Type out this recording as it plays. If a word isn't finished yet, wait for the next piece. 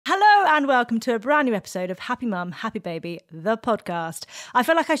and welcome to a brand new episode of Happy Mum, Happy Baby, the podcast. I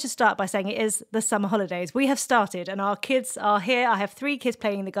feel like I should start by saying it is the summer holidays. We have started and our kids are here. I have 3 kids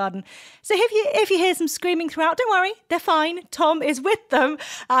playing in the garden. So if you hear some screaming throughout, don't worry, they're fine. Tom is with them.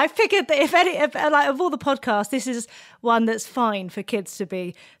 I figured that of all the podcasts, this is one that's fine for kids to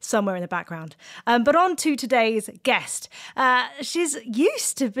be somewhere in the background. But on to today's guest. She's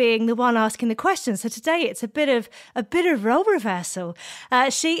used to being the one asking the questions. So today it's a bit of role reversal.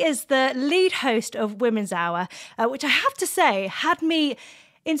 She is the lead host of Women's Hour, which I have to say had me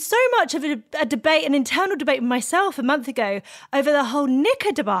in so much of a debate, an internal debate with myself a month ago over the whole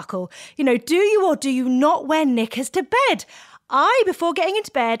knicker debacle. You know, do you or do you not wear knickers to bed? Before getting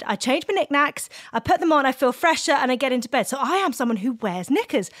into bed, I change my knickknacks, I put them on, I feel fresher and I get into bed. So I am someone who wears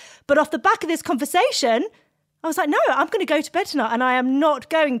knickers. But off the back of this conversation, I was like, no, I'm going to go to bed tonight and I am not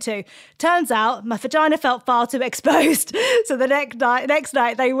going to. Turns out my vagina felt far too exposed. So the next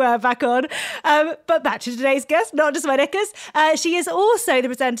night they were back on. But back to today's guest, not just my knickers. She is also the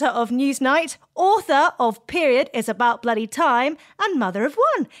presenter of Newsnight, author of Period is About Bloody Time and mother of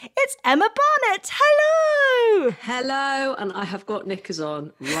 1. It's Emma Barnett. Hello. Hello. And I have got knickers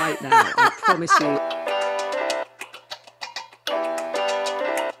on right now. I promise you.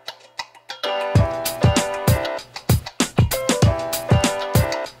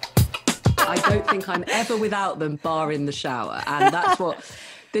 I don't think I'm ever without them, bar in the shower. And that's what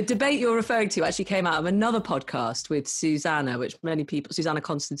the debate you're referring to actually came out of another podcast with Susanna, Susanna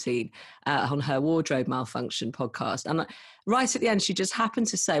Constantine, on her wardrobe malfunction podcast. And right at the end, she just happened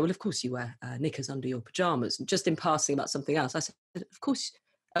to say, well, of course you wear knickers under your pajamas, just in passing about something else. I said, of course.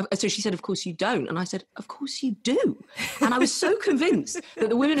 So she said, of course you don't. And I said, of course you do. And I was so convinced that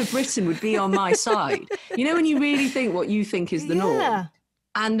the women of Britain would be on my side. You know, when you really think what you think is the norm.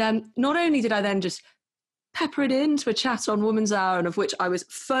 And not only did I then just pepper it into a chat on Woman's Hour, and of which I was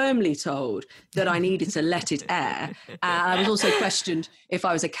firmly told that I needed to let it air. I was also questioned if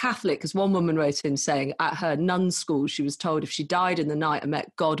I was a Catholic, because one woman wrote in saying at her nun school, she was told if she died in the night and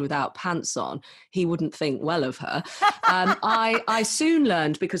met God without pants on, he wouldn't think well of her. I soon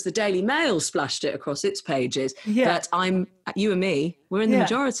learned, because the Daily Mail splashed it across its pages, that you and me, we're in the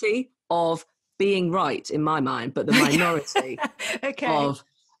majority of being right in my mind, but the minority of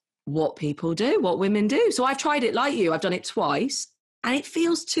what people do, what women do. So I've tried it like you. I've done it twice and it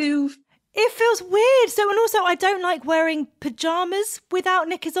feels weird. So, and also I don't like wearing pajamas without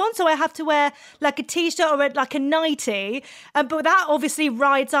knickers on. So I have to wear like a t-shirt or like a nightie. But that obviously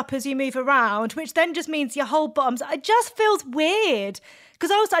rides up as you move around, which then just means your whole bottoms. It just feels weird.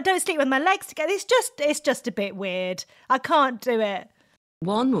 Because also I don't sleep with my legs together. It's just a bit weird. I can't do it.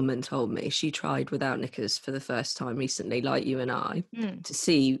 One woman told me she tried without knickers for the first time recently, like you and I, to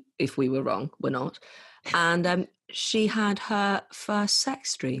see if we were wrong. We're not. And she had her first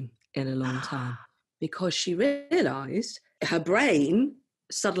sex dream in a long time because she realised her brain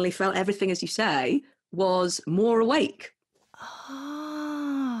suddenly felt everything, as you say, was more awake.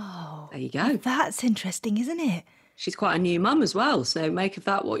 Oh. There you go. That's interesting, isn't it? She's quite a new mum as well, so make of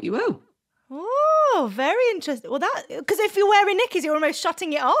that what you will. Oh, very interesting. Well, because if you're wearing knickers, you're almost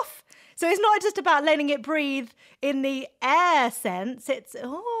shutting it off. So it's not just about letting it breathe in the air sense.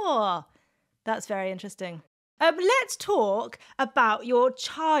 That's very interesting. Let's talk about your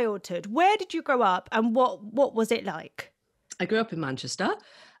childhood. Where did you grow up and what was it like? I grew up in Manchester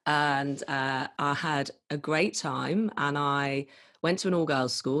and I had a great time, and I went to an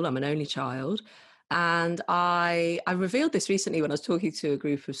all-girls school. I'm an only child. And I revealed this recently when I was talking to a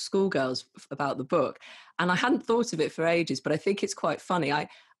group of schoolgirls about the book, and I hadn't thought of it for ages, but I think it's quite funny. I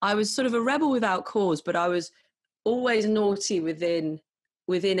was sort of a rebel without cause, but I was always naughty within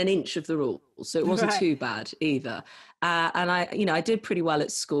an inch of the rules, so it wasn't too bad either. And I did pretty well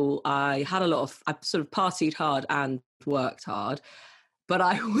at school. I sort of partied hard and worked hard. But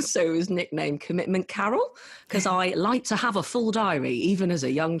I also was nicknamed Commitment Carol because I liked to have a full diary, even as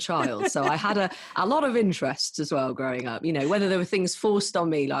a young child. So I had a lot of interests as well growing up, you know, whether there were things forced on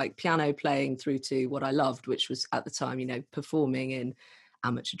me like piano playing through to what I loved, which was at the time, you know, performing in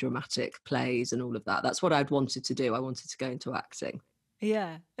amateur dramatic plays and all of that. That's what I'd wanted to do. I wanted to go into acting.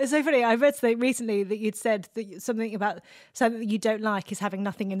 Yeah. It's so funny. I read something recently that you'd said that something about something that you don't like is having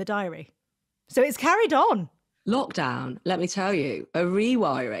nothing in the diary. So it's carried on. Lockdown, let me tell you, a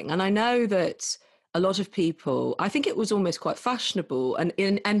rewiring. And I know that a lot of people, I think it was almost quite fashionable and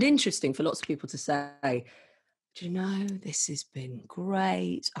interesting for lots of people to say, do you know, this has been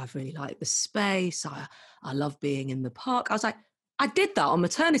great. I've really liked the space. I love being in the park. I was like, I did that on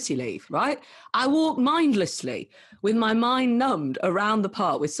maternity leave, right? I walked mindlessly with my mind numbed around the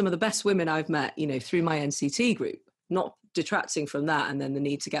park with some of the best women I've met, you know, through my NCT group. not detracting from that, and then the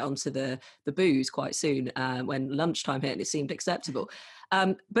need to get onto the booze quite soon when lunchtime hit and it seemed acceptable.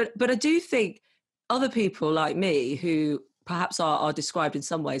 But I do think other people like me who perhaps are described in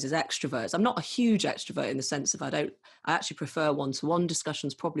some ways as extroverts. I'm not a huge extrovert in the sense of I actually prefer one-to-one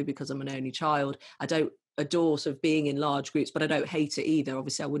discussions, probably because I'm an only child. I don't adore sort of being in large groups, but I don't hate it either.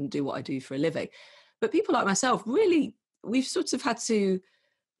 Obviously, I wouldn't do what I do for a living. But people like myself, really, we've sort of had to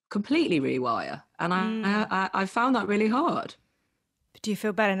completely rewire. And I found that really hard. Do you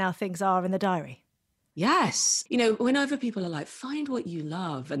feel better now things are in the diary? Yes. You know, whenever people are like, find what you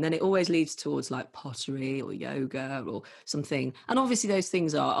love, and then it always leads towards like pottery or yoga or something. And obviously those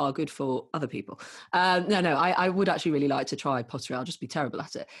things are good for other people. I would actually really like to try pottery. I'll just be terrible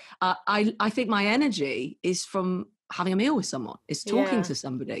at it. I think my energy is from having a meal with someone, is talking to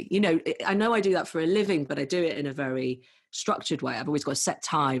somebody. You know, I know I do that for a living, but I do it in a very structured way. I've always got a set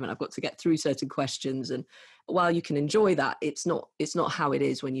time and I've got to get through certain questions. And while you can enjoy that, it's not how it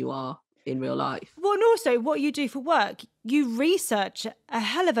is when you are in real life. Well, and also what you do for work, you research a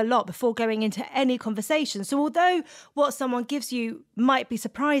hell of a lot before going into any conversation. So although what someone gives you might be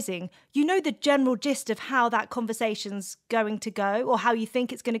surprising, you know the general gist of how that conversation's going to go or how you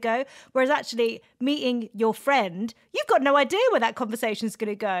think it's going to go. Whereas actually meeting your friend, you've got no idea where that conversation's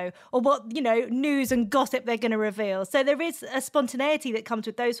going to go or what, you know, news and gossip they're going to reveal. So there is a spontaneity that comes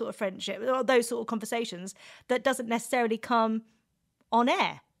with those sort of friendships or those sort of conversations that doesn't necessarily come on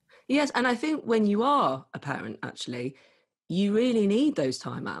air. Yes, and I think when you are a parent, actually, you really need those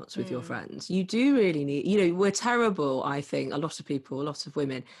timeouts with your friends. You do really need, you know, we're terrible, I think, a lot of people, a lot of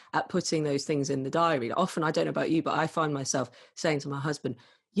women, at putting those things in the diary. Often, I don't know about you, but I find myself saying to my husband,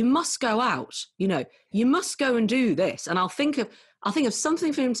 you must go out, you know, you must go and do this. And I'll think of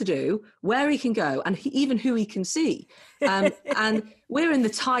something for him to do, where he can go, and even who he can see. And we're in the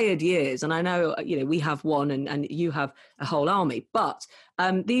tired years, and I know, you know, we have one, and you have a whole army. But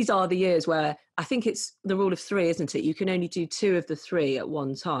these are the years where I think it's the rule of three, isn't it? You can only do two of the three at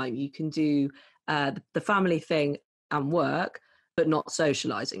one time. You can do the family thing and work, but not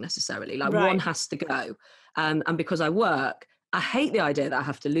socialising necessarily. Like one has to go. And because I work, I hate the idea that I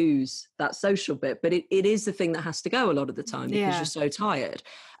have to lose that social bit, but it is the thing that has to go a lot of the time because you're so tired.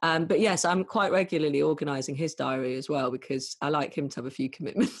 But yes, I'm quite regularly organising his diary as well because I like him to have a few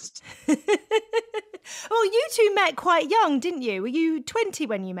commitments. Well, you two met quite young, didn't you? Were you 20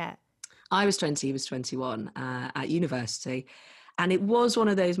 when you met? I was 20, he was 21 at university. And it was one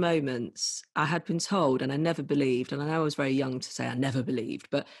of those moments I had been told and I never believed. And I know I was very young to say I never believed,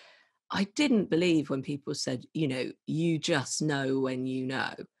 but I didn't believe when people said, you know, you just know when you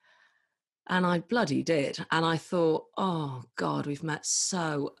know. And I bloody did. And I thought, oh, God, we've met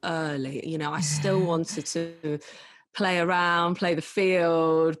so early. You know, I still wanted to play around, play the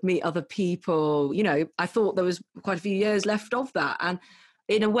field, meet other people. You know, I thought there was quite a few years left of that. And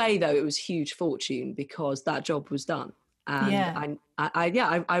in a way, though, it was huge fortune because that job was done. And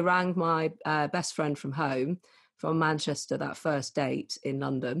I rang my best friend from home, from Manchester, that first date in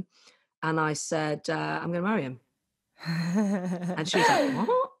London. And I said, I'm going to marry him. And she was like,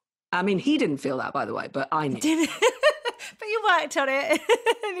 what? I mean, he didn't feel that, by the way, but I knew. But you worked on it.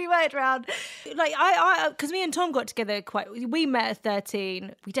 You worked around. Like, because me and Tom got together we met at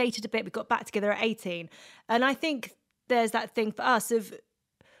 13. We dated a bit. We got back together at 18. And I think there's that thing for us of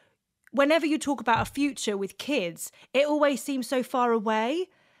whenever you talk about a future with kids, it always seems so far away.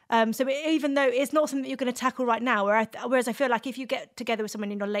 So even though it's not something that you're going to tackle right now, whereas I feel like if you get together with someone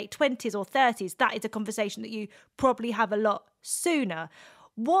in your late 20s or 30s, that is a conversation that you probably have a lot sooner.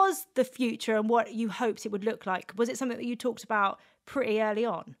 Was the future and what you hoped it would look like, was it something that you talked about pretty early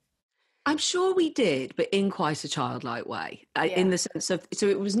on? I'm sure we did, but in quite a childlike way, in the sense of, so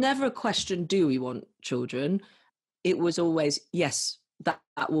it was never a question, do we want children? It was always, yes, that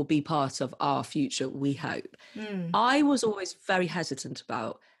will be part of our future, we hope. I was always very hesitant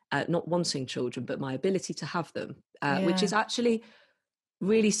about not wanting children, but my ability to have them, which is actually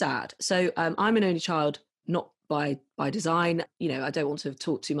really sad. So I'm an only child, not by design. You know, I don't want to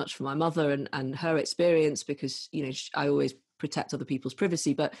talk too much for my mother and her experience because, you know, I always protect other people's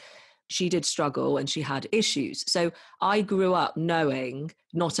privacy, but she did struggle and she had issues. So I grew up knowing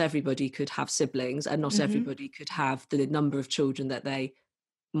not everybody could have siblings and not everybody could have the number of children that they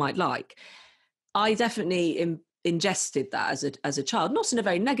might like. I definitely ingested that as a child, not in a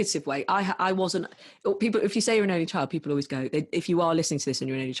very negative way. I wasn't, people, if you say you're an only child, people always go, if you are listening to this and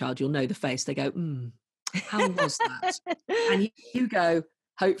you're an only child, you'll know the face. They go, how was that? And you go,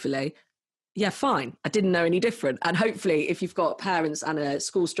 hopefully, yeah, fine. I didn't know any different. And hopefully if you've got parents and a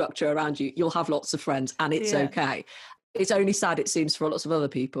school structure around you, you'll have lots of friends and it's okay. it's only sad, it seems, for lots of other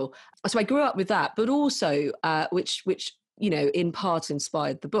people. So I grew up with that, but also, which in part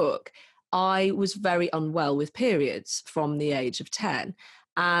inspired the book, I was very unwell with periods from the age of 10.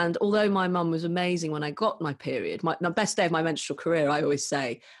 And although my mum was amazing when I got my period, my best day of my menstrual career, I always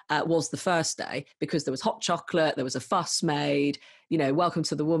say, was the first day, because there was hot chocolate, there was a fuss made, welcome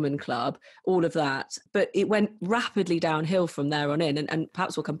to the woman club, all of that. But it went rapidly downhill from there on in. And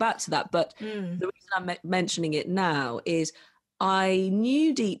perhaps we'll come back to that. But the reason I'm mentioning it now is I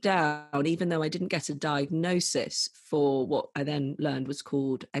knew deep down, even though I didn't get a diagnosis for what I then learned was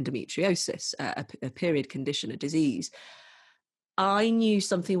called endometriosis, a period condition, a disease, I knew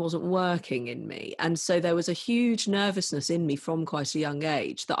something wasn't working in me. And so there was a huge nervousness in me from quite a young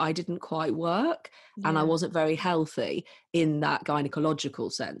age that I didn't quite work, and I wasn't very healthy in that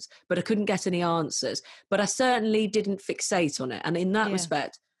gynecological sense, but I couldn't get any answers. But I certainly didn't fixate on it. And in that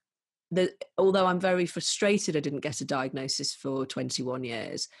respect, although I'm very frustrated I didn't get a diagnosis for 21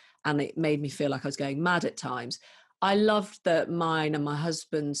 years, and it made me feel like I was going mad at times, I loved that mine and my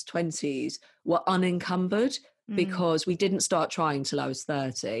husband's 20s were unencumbered, because we didn't start trying till I was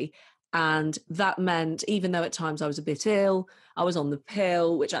 30. And that meant, even though at times I was a bit ill, I was on the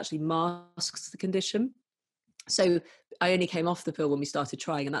pill, which actually masks the condition. So I only came off the pill when we started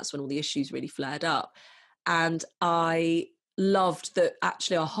trying, and that's when all the issues really flared up. And I loved that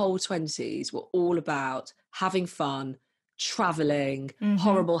actually our whole 20s were all about having fun, traveling,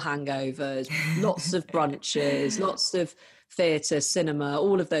 horrible hangovers, lots of brunches, lots of theatre, cinema,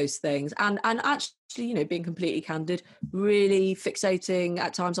 all of those things. And actually, being completely candid, really fixating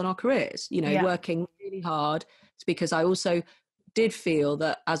at times on our careers, working really hard, because I also did feel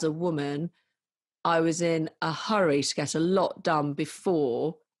that as a woman, I was in a hurry to get a lot done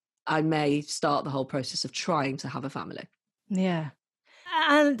before I may start the whole process of trying to have a family. Yeah.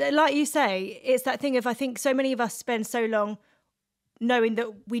 And like you say, it's that thing of, I think so many of us spend so long knowing that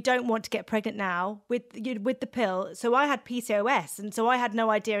we don't want to get pregnant now with the pill. So I had PCOS, and so I had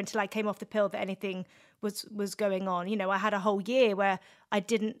no idea until I came off the pill that anything was going on. I had a whole year where I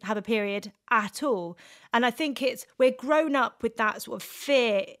didn't have a period at all. And I think we're grown up with that sort of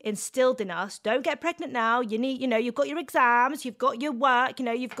fear instilled in us. Don't get pregnant now. You need, you've got your exams, you've got your work,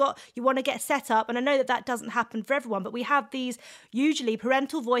 you want to get set up. And I know that doesn't happen for everyone, but we have these usually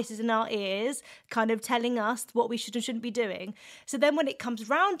parental voices in our ears kind of telling us what we should and shouldn't be doing. So then when it comes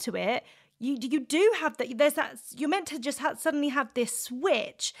round to it, you do have that. There's that. You're meant to just suddenly have this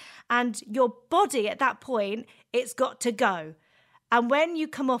switch, and your body at that point, it's got to go. And when you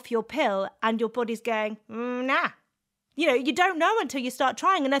come off your pill and your body's going, nah, you don't know until you start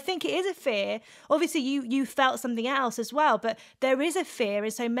trying. And I think it is a fear. Obviously, you felt something else as well, but there is a fear in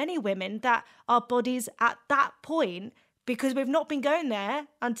so many women that our bodies at that point, because we've not been going there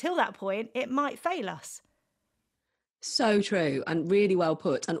until that point, it might fail us. So true, and really well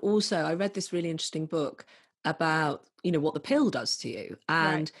put. And also, I read this really interesting book about, what the pill does to you.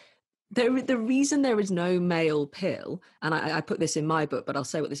 And the reason there is no male pill, and I put this in my book, but I'll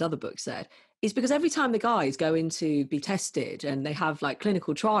say what this other book said, is because every time the guys go in to be tested and they have like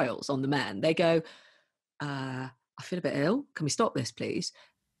clinical trials on the men, they go, I feel a bit ill. Can we stop this, please?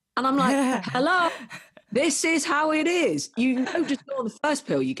 And I'm like, hello, this is how it is. You don't just go on the first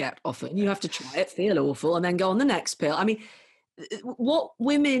pill you get often. You have to try it, feel awful, and then go on the next pill. I mean, what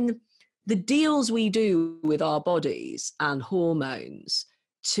women, the deals we do with our bodies and hormones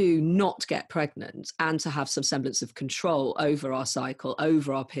to not get pregnant and to have some semblance of control over our cycle,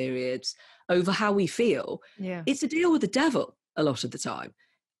 over our periods, over how we feel, it's a deal with the devil a lot of the time.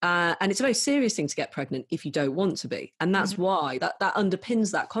 And it's a very serious thing to get pregnant if you don't want to be. And that's why that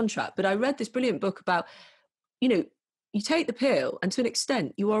underpins that contract. But I read this brilliant book about, you take the pill, and to an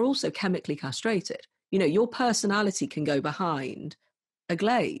extent, you are also chemically castrated. Your personality can go behind a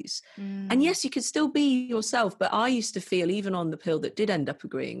glaze. And yes, you can still be yourself. But I used to feel, even on the pill that did end up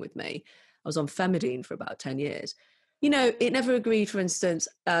agreeing with me, I was on Femidine for about 10 years. It never agreed, for instance,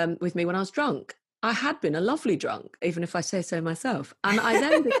 with me when I was drunk. I had been a lovely drunk, even if I say so myself. And I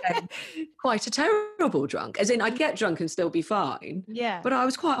then became quite a terrible drunk, as in I'd get drunk and still be fine. Yeah. But I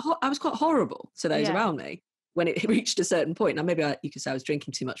was quite horrible to those around me when it reached a certain point. Now, maybe you could say I was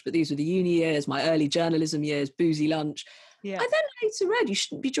drinking too much, but these were the uni years, my early journalism years, boozy lunch. Yeah. I then later read you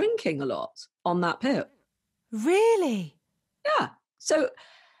shouldn't be drinking a lot on that pill. Really? Yeah. So,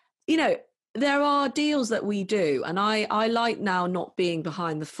 there are deals that we do, and I like now not being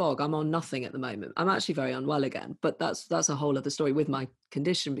behind the fog. I'm on nothing at the moment. I'm actually very unwell again, but that's a whole other story with my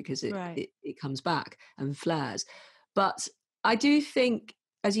condition, because it comes back and flares. But I do think,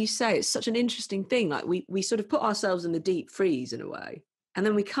 as you say, it's such an interesting thing. Like we sort of put ourselves in the deep freeze in a way, and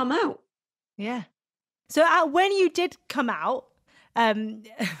then we come out. Yeah. So when you did come out from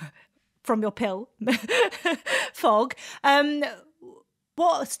your pill fog,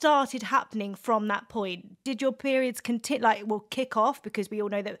 what started happening from that point? Did your periods kick off? Because we all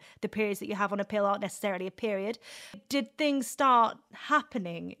know that the periods that you have on a pill aren't necessarily a period. Did things start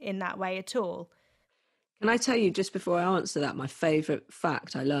happening in that way at all? Can I tell you, just before I answer that, my favourite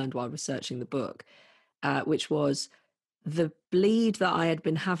fact I learned while researching the book, which was the bleed that I had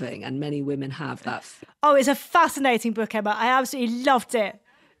been having, and many women have that. Oh, it's a fascinating book, Emma. I absolutely loved it.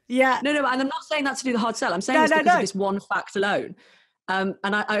 Yeah. No, and I'm not saying that to do the hard sell. I'm saying this because of this one fact alone. And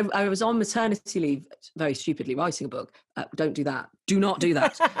I was on maternity leave, very stupidly writing a book. Don't do that. Do not do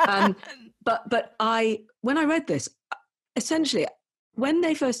that. But when I read this, essentially, when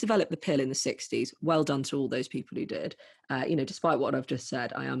they first developed the pill in the 60s, well done to all those people who did. Despite what I've just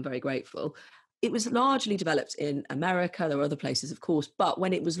said, I am very grateful. It was largely developed in America. There were other places, of course. But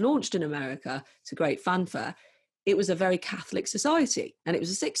when it was launched in America to great fanfare, it was a very Catholic society, and it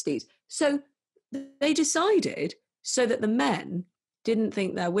was the 60s. So they decided, so that the men didn't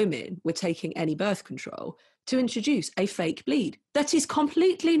think their women were taking any birth control, to introduce a fake bleed that is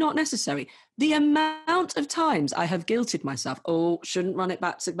completely not necessary. The amount of times I have guilted myself, shouldn't run it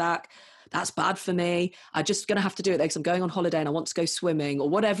back to back. That's bad for me. I'm just going to have to do it because I'm going on holiday and I want to go swimming or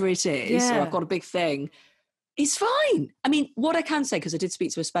whatever it is, or I've got a big thing. It's fine. I mean, what I can say, because I did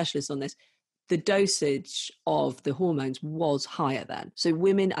speak to a specialist on this, the dosage of the hormones was higher then. So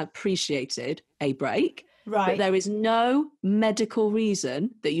women appreciated a break. Right. But there is no medical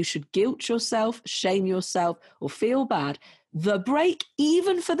reason that you should guilt yourself, shame yourself, or feel bad. The break,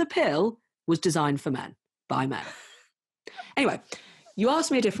 even for the pill, was designed for men, by men. Anyway, you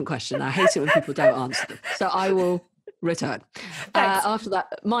asked me a different question. I hate it when people don't answer them. So I will return. After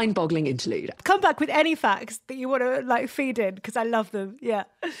that mind-boggling interlude. Come back with any facts that you want to feed in, because I love them. Yeah.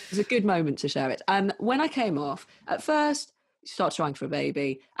 It's a good moment to share it. When I came off, at first, start trying for a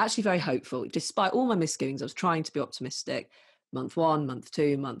baby, actually very hopeful. Despite all my misgivings, I was trying to be optimistic. Month 1, month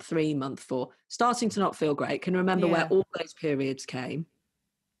 2, month 3, month 4, starting to not feel great. Can remember where all those periods came.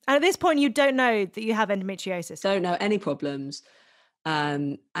 And at this point, you don't know that you have endometriosis. Don't know any problems.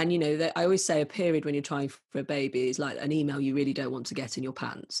 I always say a period when you're trying for a baby is like an email you really don't want to get in your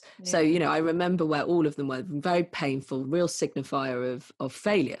pants. Yeah. So, I remember where all of them were very painful, real signifier of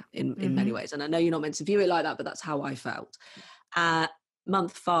failure in many ways. And I know you're not meant to view it like that, but that's how I felt.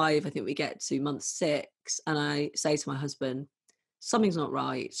 Month 5, I think we get to month 6, and I say to my husband, something's not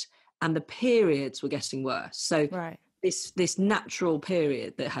right. And the periods were getting worse. So this natural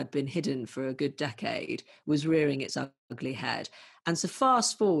period that had been hidden for a good decade was rearing its ugly head. And so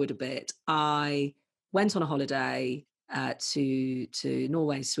fast forward a bit, I went on a holiday to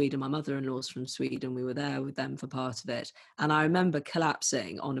Norway, Sweden. My mother-in-law's from Sweden. We were there with them for part of it. And I remember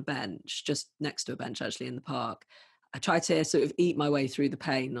collapsing on a bench, just next to a bench actually in the park. I tried to sort of eat my way through the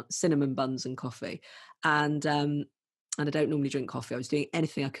pain, cinnamon buns and coffee. And I don't normally drink coffee. I was doing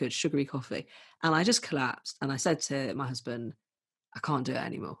anything I could, sugary coffee. And I just collapsed. And I said to my husband, I can't do it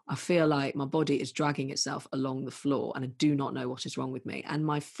anymore. I feel like my body is dragging itself along the floor and I do not know what is wrong with me. And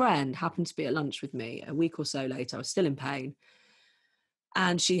my friend happened to be at lunch with me a week or so later. I was still in pain.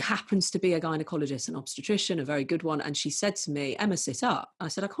 And she happens to be a gynecologist, an obstetrician, a very good one. And she said to me, Emma, sit up. And I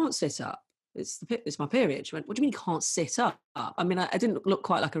said, I can't sit up. It's my period. She went, what do you mean you can't sit up? I mean, I didn't look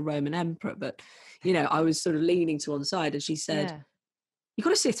quite like a Roman emperor, but, I was sort of leaning to one side. And she said, you've got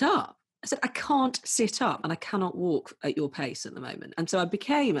to sit up. I said, I can't sit up and I cannot walk at your pace at the moment. And so I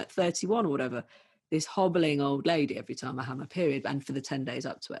became, at 31 or whatever, this hobbling old lady every time I had my period and for the 10 days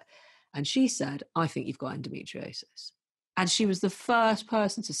up to it. And she said, I think you've got endometriosis. And she was the first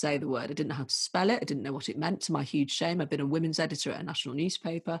person to say the word. I didn't know how to spell it. I didn't know what it meant, to my huge shame. I'd been a women's editor at a national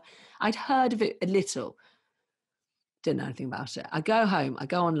newspaper. I'd heard of it a little. Didn't know anything about it. I go home, I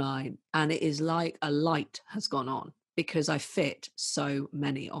go online, and it is like a light has gone on because I fit so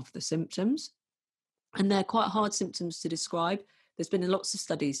many of the symptoms. And they're quite hard symptoms to describe. There's been lots of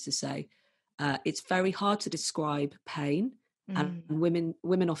studies to say it's very hard to describe pain. And women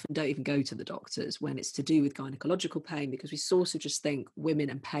often don't even go to the doctors when it's to do with gynecological pain, because we sort of just think women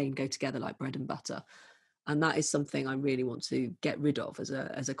and pain go together like bread and butter. And that is something I really want to get rid of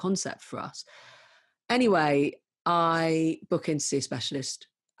as a concept for us. Anyway, I book in to see a specialist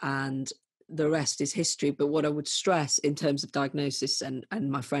and the rest is history. But what I would stress in terms of diagnosis and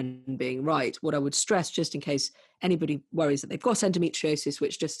my friend being right, what I would stress, just in case anybody worries that they've got endometriosis,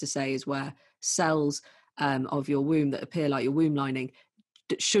 which just to say is where cells of your womb that appear like your womb lining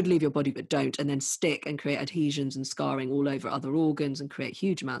should leave your body but don't, and then stick and create adhesions and scarring all over other organs and create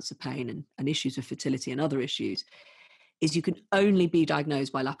huge amounts of pain and issues of fertility and other issues, is you can only be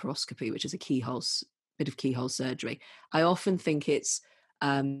diagnosed by laparoscopy, which is a keyhole bit of keyhole surgery. I often think it's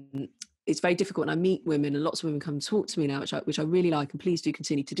very difficult when I meet women, and lots of women come and talk to me now, which I really like, and please do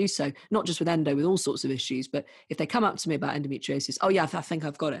continue to do so, not just with endo, with all sorts of issues, but if they come up to me about endometriosis, oh yeah, I think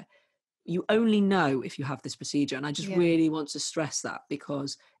I've got it. You only know if you have this procedure. And I just really want to stress that,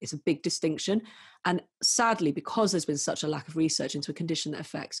 because it's a big distinction. And sadly, because there's been such a lack of research into a condition that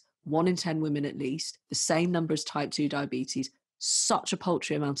affects 1 in 10 women at least, the same number as type 2 diabetes, such a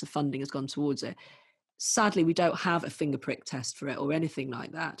paltry amount of funding has gone towards it. Sadly, we don't have a finger prick test for it or anything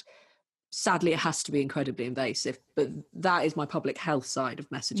like that. Sadly, it has to be incredibly invasive. But that is my public health side of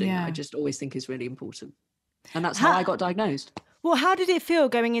messaging that I just always think is really important. And that's how I got diagnosed. Well, how did it feel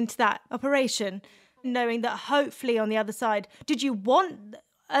going into that operation, knowing that hopefully on the other side, did you want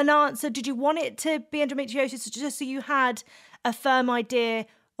an answer? Did you want it to be endometriosis just so you had a firm idea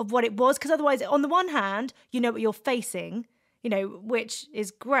of what it was? Because otherwise, on the one hand, you know what you're facing, which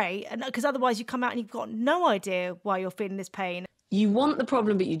is great. And because otherwise you come out and you've got no idea why you're feeling this pain. You want the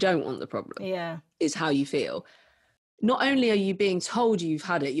problem, but you don't want the problem. Yeah. Is how you feel. Not only are you being told you've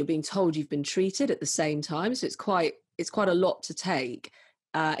had it, you're being told you've been treated at the same time. So it's quite a lot to take.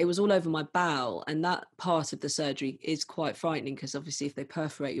 It was all over my bowel, and that part of the surgery is quite frightening, because obviously if they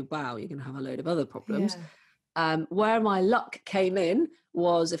perforate your bowel, you're going to have a load of other problems. Where my luck came in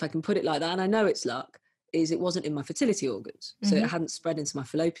was, if I can put it like that, and I know it's luck, is it wasn't in my fertility organs. So it hadn't spread into my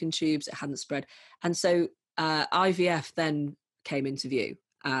fallopian tubes, it hadn't spread. And so IVF then came into view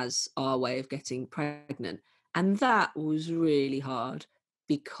as our way of getting pregnant. And that was really hard,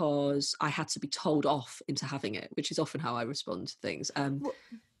 because I had to be told off into having it, which is often how I respond to things.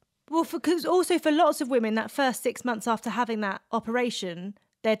 Because also for lots of women, that first 6 months after having that operation,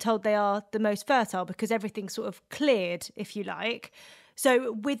 they're told they are the most fertile because everything's sort of cleared, if you like.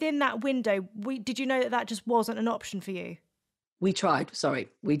 So within that window, did you know that just wasn't an option for you? We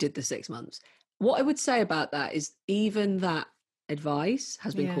did the 6 months. What I would say about that is even that advice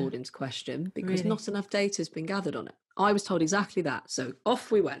has been called into question, because not enough data has been gathered on it. I was told exactly that. So off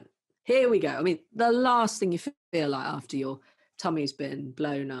we went. Here we go. I mean, the last thing you feel like after your tummy's been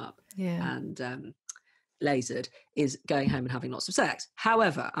blown up and lasered is going home and having lots of sex.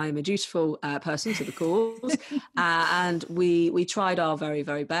 However, I'm a dutiful person to the cause, and we tried our very,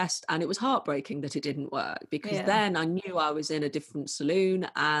 very best, and it was heartbreaking that it didn't work, because then I knew I was in a different saloon.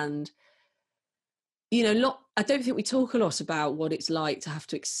 And I don't think we talk a lot about what it's like to have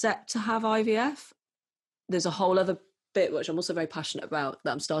to accept to have IVF. There's a whole other bit which I'm also very passionate about,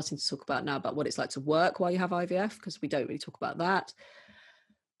 that I'm starting to talk about now, about what it's like to work while you have IVF, because we don't really talk about that.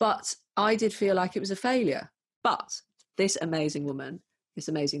 But I did feel like it was a failure. But this amazing woman, this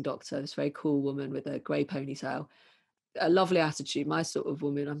amazing doctor, this very cool woman with a grey ponytail, a lovely attitude, my sort of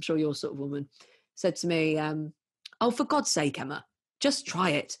woman, I'm sure your sort of woman, said to me, oh, for God's sake, Emma, just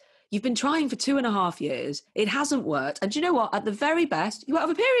try it. You've been trying for 2.5 years. It hasn't worked. And do you know what? At the very best, you won't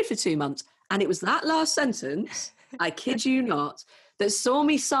have a period for 2 months. And it was that last sentence, I kid you not, that saw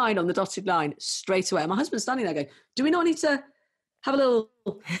me sign on the dotted line straight away. And my husband's standing there going, do we not need to have a little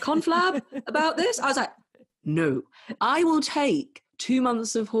conflab about this? I was like, no, I will take 2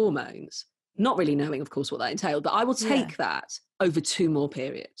 months of hormones, not really knowing, of course, what that entailed, but I will take that over 2 more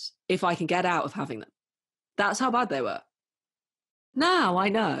periods if I can get out of having them. That's how bad they were. Now I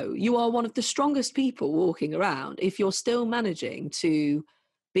know you are one of the strongest people walking around if you're still managing to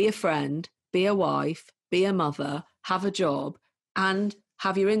be a friend, be a wife, be a mother, have a job, and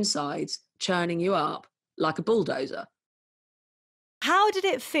have your insides churning you up like a bulldozer. How did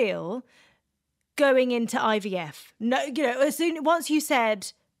it feel going into IVF? No, once you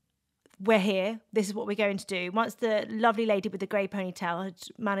said, we're here, this is what we're going to do, once the lovely lady with the grey ponytail had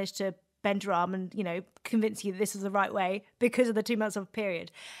managed to bend your arm and, convince you that this is the right way because of the 2 months of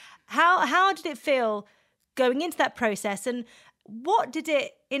period, how did it feel going into that process, and what did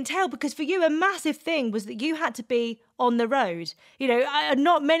it entail? Because for you, a massive thing was that you had to be on the road.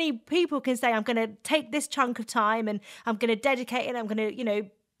 Not many people can say, I'm going to take this chunk of time and I'm going to dedicate it. I'm going to,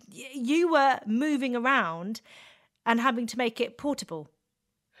 you were moving around and having to make it portable.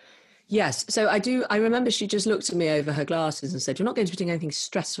 Yes. So I remember she just looked at me over her glasses and said, you're not going to be doing anything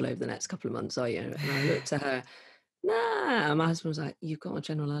stressful over the next couple of months, are you? And I looked at her, nah. My husband was like, you've got a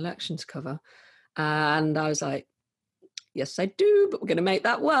general election to cover. And I was like, yes, I do, but we're going to make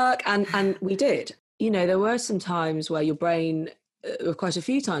that work. And we did. There were some times where your brain, quite a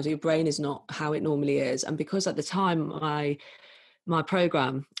few times, your brain is not how it normally is. And because at the time, my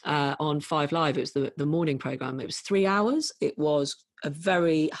program on 5 Live, it was the morning program, it was 3 hours. It was a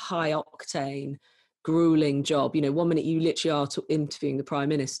very high octane, grueling job. 1 minute you literally are interviewing the Prime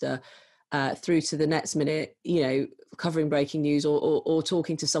Minister, through to the next minute, covering breaking news or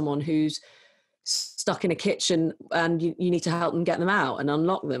talking to someone who's stuck in a kitchen and you need to help them get them out and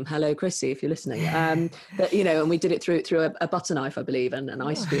unlock them. Hello, Chrissy, if you're listening. But, you know, and we did it through a butter knife, I believe, and an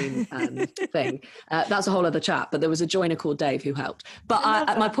ice cream thing. That's a whole other chat. But there was a joiner called Dave who helped.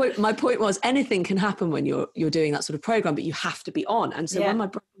 But my point was, anything can happen when you're doing that sort of program, but you have to be on. And so when my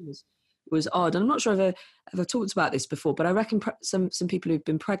brain was odd, and I'm not sure if I've talked about this before, but I reckon some people who've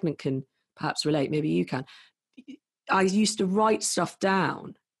been pregnant can perhaps relate. Maybe you can. I used to write stuff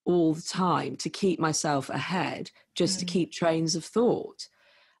down all the time to keep myself ahead, just to keep trains of thought.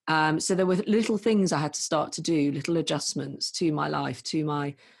 So there were little things I had to start to do, little adjustments to my life, to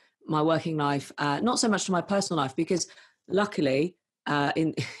my working life, not so much to my personal life, because luckily,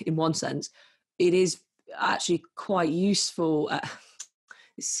 in one sense, it is actually quite useful.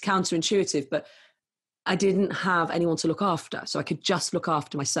 It's counterintuitive, but I didn't have anyone to look after. So I could just look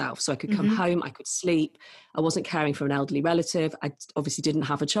after myself. So I could come home, I could sleep. I wasn't caring for an elderly relative. I obviously didn't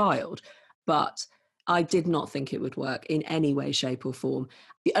have a child, but I did not think it would work in any way, shape or form.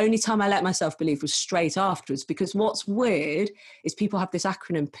 The only time I let myself believe was straight afterwards, because what's weird is people have this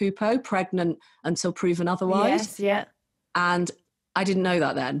acronym PUPO, pregnant until proven otherwise. Yes, yeah. And I didn't know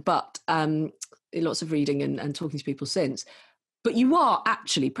that then, but lots of reading and talking to people since. But you are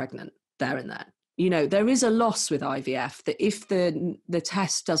actually pregnant there and then. You know, there is a loss with IVF that if the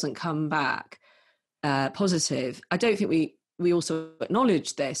test doesn't come back positive, I don't think we also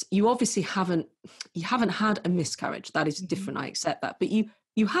acknowledge this. You obviously haven't had a miscarriage. That is different. I accept that. But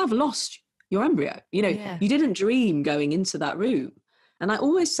you have lost your embryo. You know, you didn't dream going into that room. And I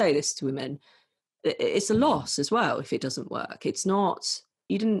always say this to women, it's a loss as well if it doesn't work. It's not,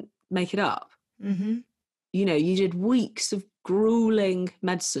 you didn't make it up. Mm-hmm. You know, you did weeks of grueling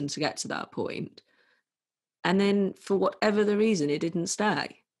medicine to get to that point. And then for whatever the reason, it didn't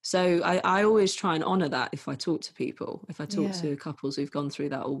stay. So I always try and honour that if I talk to people, if I talk to couples who've gone through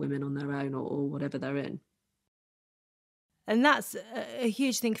that, or women on their own, or whatever they're in. And that's a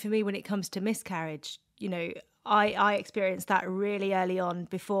huge thing for me when it comes to miscarriage. You know, I experienced that really early on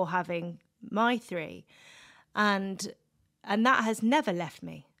before having my 3. And that has never left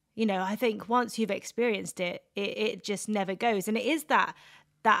me. You know, I think once you've experienced it, it just never goes. And it is that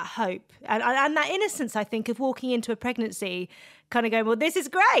hope and that innocence, I think, of walking into a pregnancy kind of going, well, this is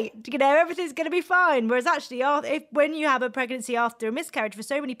great, you know, everything's going to be fine. Whereas actually, when you have a pregnancy after a miscarriage, for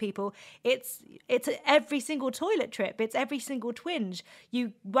so many people, it's every single toilet trip, it's every single twinge.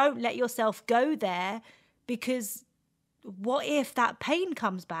 You won't let yourself go there, because what if that pain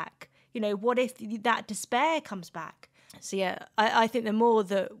comes back? You know, what if that despair comes back? So yeah, I think the more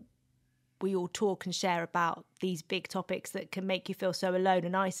that we all talk and share about these big topics that can make you feel so alone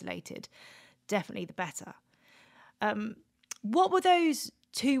and isolated, definitely the better. What were those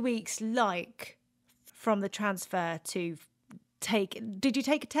 2 weeks like from the transfer to did you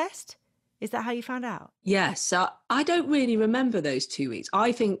take a test? Is that how you found out? Yes. So I don't really remember those 2 weeks.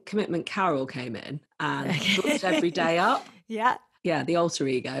 I think Commitment Carol came in and booked every day up. Yeah. Yeah, the alter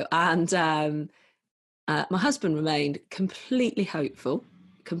ego. And my husband remained completely hopeful,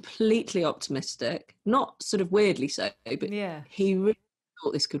 completely optimistic, not sort of weirdly so, but he really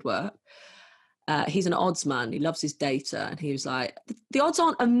thought this could work. He's an odds man. He loves his data. And he was like, the odds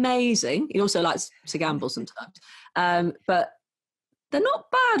aren't amazing. He also likes to gamble sometimes. But they're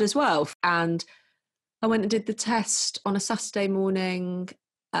not bad as well. And I went and did the test on a Saturday morning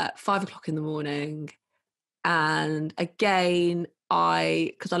at 5 o'clock in the morning. And again,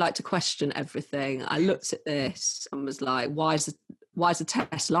 because I like to question everything, I looked at this and was like, why is the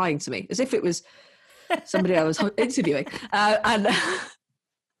test lying to me? As if it was somebody I was interviewing. And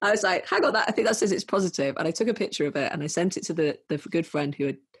I was like, hang on, I think that says it's positive. And I took a picture of it and I sent it to the good friend who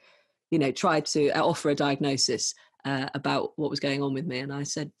had, you know, tried to offer a diagnosis about what was going on with me. And I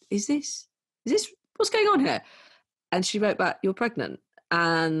said, is this what's going on here? And she wrote back, you're pregnant.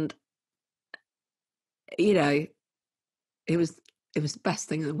 And, you know, it was the best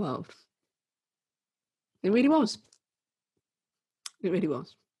thing in the world. It really was. It really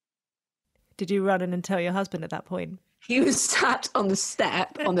was. Did you run in and tell your husband at that point? He was sat on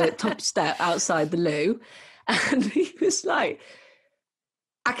the top step outside the loo, and he was like,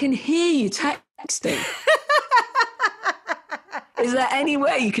 I can hear you texting. Is there any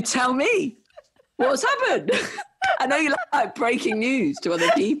way you could tell me what's happened? I know you like breaking news to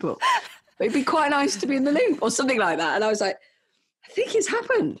other people, but it'd be quite nice to be in the loop or something like that. And I was like, I think it's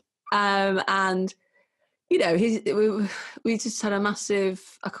happened. And, you know, we just had a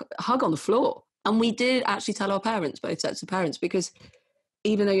massive hug on the floor. And we did actually tell our parents, both sets of parents, because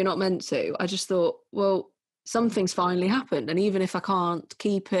even though you're not meant to, I just thought, well, something's finally happened. And even if I can't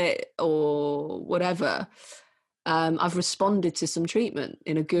keep it or whatever, I've responded to some treatment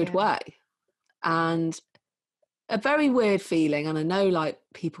in a good way. and a very weird feeling. And I know like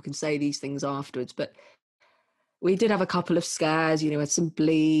people can say these things afterwards, but we did have a couple of scares, you know, had some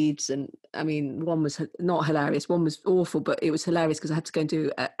bleeds. And I mean, one was not hilarious, one was awful, but it was hilarious because I had to go and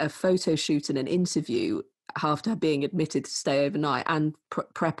do a photo shoot and an interview after being admitted to stay overnight and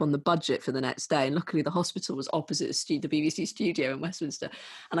prep on the budget for the next day. And luckily the hospital was opposite the BBC studio in Westminster.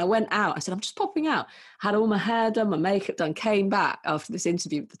 And I went out, I said, I'm just popping out. Had all my hair done, my makeup done, came back after this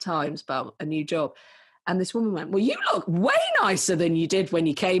interview with the Times about a new job. And this woman went, well, you look way nicer than you did when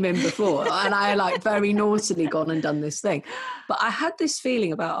you came in before. And I like very naughtily gone and done this thing. But I had this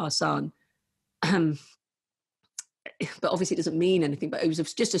feeling about our son, but obviously it doesn't mean anything, but it was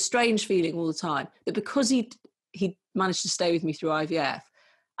just a strange feeling all the time that because he managed to stay with me through IVF,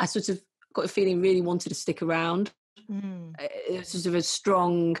 I sort of got a feeling he really wanted to stick around. It was sort of a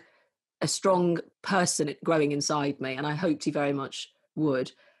strong person growing inside me. And I hoped he very much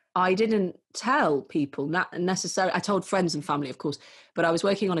would. I didn't tell people necessarily. I told friends and family, of course, but I was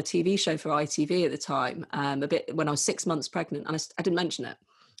working on a TV show for ITV at the time, a bit when I was 6 months pregnant, and I didn't mention it.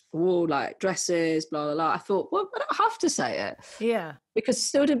 Oh, like dresses, blah, blah, blah. I thought, well, I don't have to say it. Yeah. Because I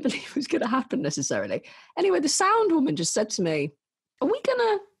still didn't believe it was going to happen necessarily. Anyway, the sound woman just said to me, are we going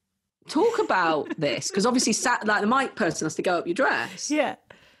to talk about this? Because obviously like the mic person has to go up your dress. Yeah.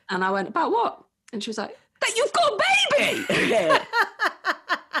 And I went, about what? And she was like, that you've got a baby!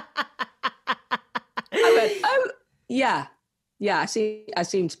 I went, oh, yeah, I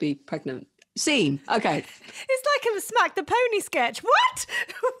seem to be pregnant. Okay. It's like a Smack the Pony sketch. What?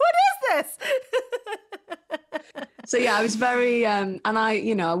 What is this? So yeah, I was very, and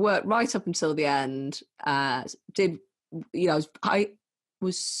I worked right up until the end. I I've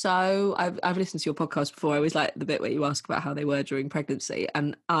listened to your podcast before. I always like the bit where you ask about how they were during pregnancy,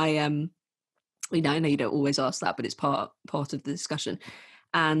 and I know you don't always ask that, but it's part of the discussion.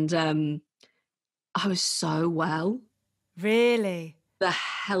 And I was so well. Really? The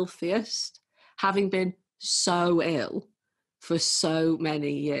healthiest, having been so ill for so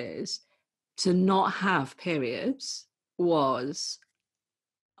many years, to not have periods was...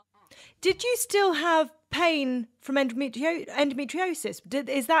 Did you still have pain from endometriosis?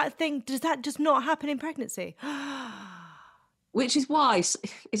 Is that a thing? Does that just not happen in pregnancy? Which is why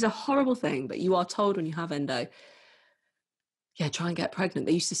it's a horrible thing, but you are told when you have endo, yeah, try and get pregnant.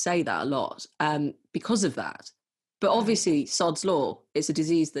 They used to say that a lot because of that. But obviously, sod's law, it's a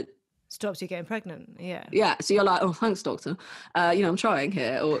disease that stops you getting pregnant. Yeah. Yeah. So you're like, oh, thanks, doctor. I'm trying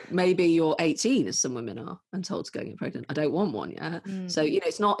here. Or maybe you're 18, as some women are, and told to go and get pregnant. I don't want one yet. So,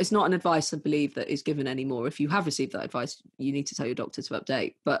 it's not an advice I believe that is given anymore. If you have received that advice, you need to tell your doctor to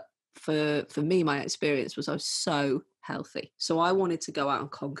update. But for me, my experience was I was so healthy. So I wanted to go out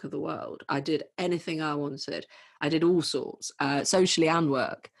and conquer the world. I did anything I wanted. I did all sorts, socially and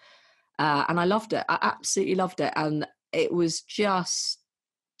work. And I loved it. I absolutely loved it. And it was just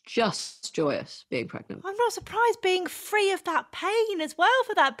joyous being pregnant. I'm not surprised, being free of that pain as well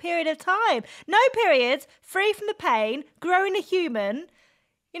for that period of time. No periods, free from the pain, growing a human,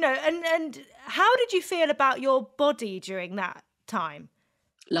 and how did you feel about your body during that time?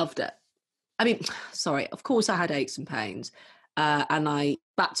 Loved it. I mean, sorry, of course I had aches and pains. And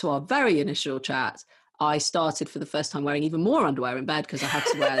back to our very initial chat, I started for the first time wearing even more underwear in bed because I had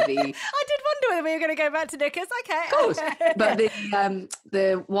to wear the... I did wonder whether we were going to go back to knickers. Okay. Of course. But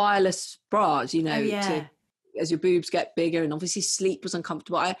the wireless bras, as your boobs get bigger, and obviously sleep was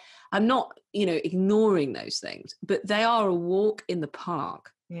uncomfortable. I'm not, ignoring those things, but they are a walk in the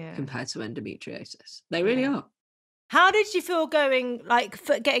park compared to endometriosis. They really are. How did you feel going,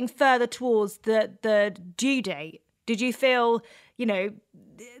 getting further towards the due date? Did you feel,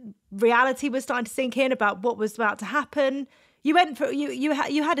 reality was starting to sink in about what was about to happen? You went for you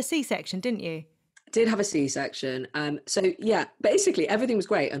had a C-section, didn't you? I did have a C-section. So yeah, basically everything was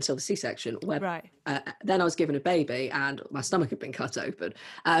great until the C-section. Where, then I was given a baby and my stomach had been cut open.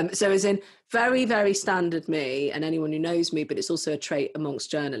 So as in very, very standard me, and anyone who knows me, but it's also a trait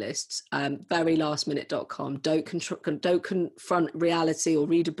amongst journalists. Very lastminute.com. Don't confront reality or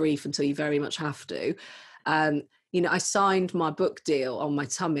read a brief until you very much have to. I signed my book deal on my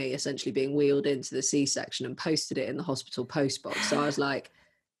tummy, essentially being wheeled into the C-section, and posted it in the hospital postbox. So I was like,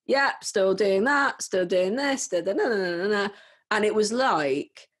 yeah, still doing that, still doing this, and it was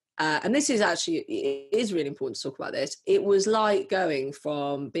like, and this is actually, it is really important to talk about this. It was like going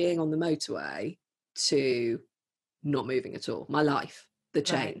from being on the motorway to not moving at all. My life, the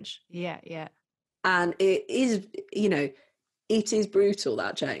change. Right. Yeah. And it is, it is brutal,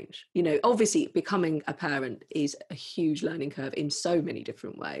 that change. Obviously becoming a parent is a huge learning curve in so many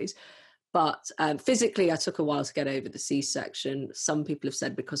different ways. But physically, I took a while to get over the C-section. Some people have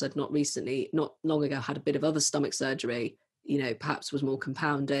said because I'd not long ago, had a bit of other stomach surgery, perhaps was more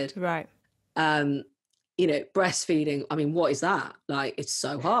compounded. Right. Breastfeeding, I mean, what is that? Like, it's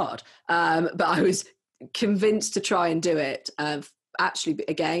so hard. But I was convinced to try and do it, actually,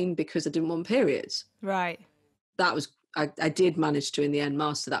 again, because I didn't want periods. Right. That was, I did manage to, in the end,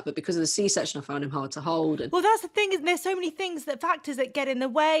 master that. But because of the C-section, I found him hard to hold. Well, that's the thing, is there's so many factors that get in the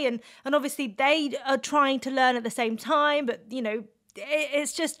way. And obviously they are trying to learn at the same time. But,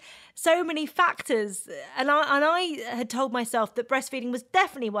 it's just so many factors. And I had told myself that breastfeeding was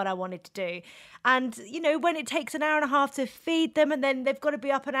definitely what I wanted to do. And, when it takes an hour and a half to feed them, and then they've got to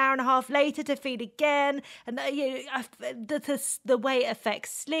be up an hour and a half later to feed again, and the way it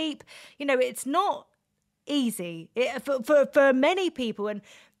affects sleep, it's not easy for many people.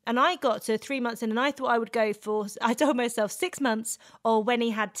 And I got to 3 months in, and I thought I told myself 6 months or when he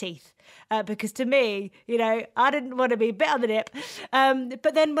had teeth, because to me, I didn't want to be bit on the nip.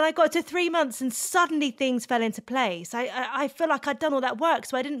 But then when I got to 3 months and suddenly things fell into place, I feel like I'd done all that work.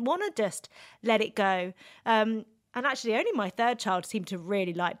 So I didn't want to just let it go. And actually, only my third child seemed to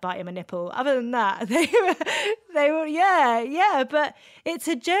really like biting my nipple. Other than that, they were, yeah. But it's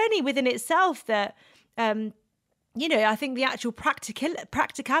a journey within itself that, I think the actual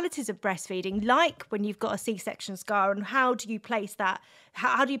practicalities of breastfeeding, like when you've got a C-section scar, and how do you place that?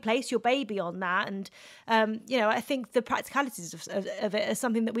 How do you place your baby on that? And, I think the practicalities of it are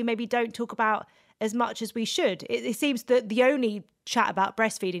something that we maybe don't talk about as much as we should. It seems that the only chat about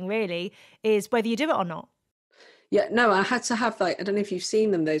breastfeeding really is whether you do it or not. Yeah, no, I had to have, I don't know if you've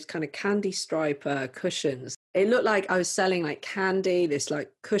seen them, those kind of candy stripe cushions. It looked like I was selling candy, this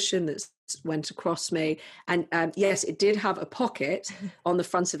cushion that went across me. And yes, it did have a pocket on the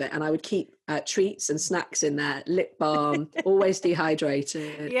front of it. And I would keep treats and snacks in there, lip balm, always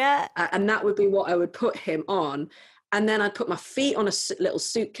dehydrated. Yeah. And that would be what I would put him on. And then I'd put my feet on a little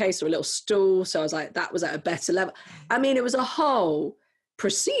suitcase or a little stool. So I was like, that was at a better level. I mean, it was a whole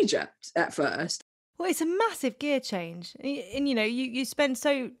procedure at first. Well, it's a massive gear change. And you spend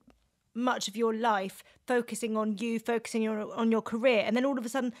so much of your life focusing on your career, and then all of a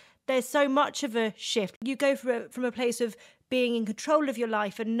sudden there's so much of a shift. You go from a place of being in control of your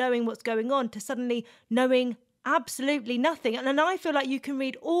life and knowing what's going on to suddenly knowing absolutely nothing. And I feel like you can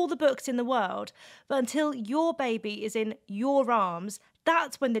read all the books in the world, but until your baby is in your arms,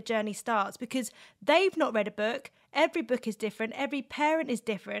 that's when the journey starts, because they've not read a book. Every book is different. Every parent is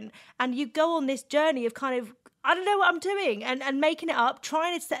different. And you go on this journey of kind of, I don't know what I'm doing, and making it up,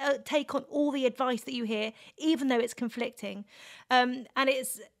 trying to take on all the advice that you hear, even though it's conflicting. And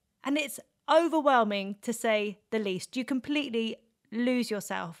it's overwhelming, to say the least. You completely lose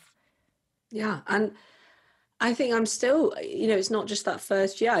yourself. Yeah. And I think I'm still, it's not just that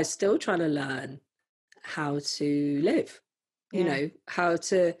first year. I'm still trying to learn how to live, how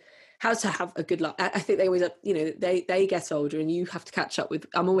to have a good life. I think they always, they get older and you have to catch up with,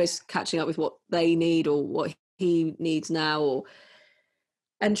 I'm always catching up with what they need or what he needs now,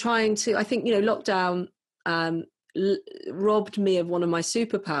 and trying to, I think, lockdown robbed me of one of my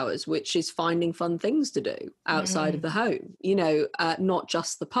superpowers, which is finding fun things to do outside of the home, not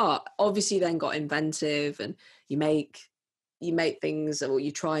just the part. Obviously then got inventive, and you make things, or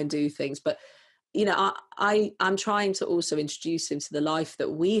you try and do things, but I'm trying to also introduce him to the life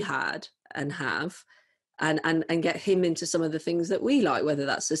that we had and have, and get him into some of the things that we like, whether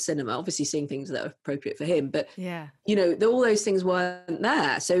that's the cinema, obviously seeing things that are appropriate for him, but all those things weren't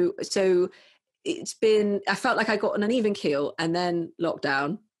there. So it's been, I felt like I got on an even keel, and then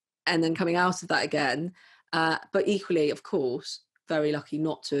lockdown, and then coming out of that again. But equally, of course, very lucky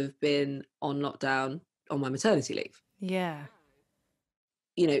not to have been on lockdown on my maternity leave. Yeah.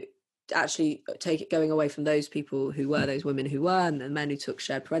 Actually going away from those people who were, those women who were, and the men who took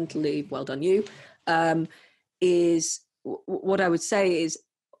shared parental leave, well done you, is what I would say is,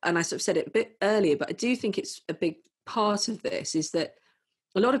 and I sort of said it a bit earlier, but I do think it's a big part of this, is that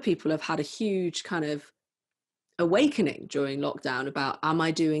a lot of people have had a huge kind of awakening during lockdown about, am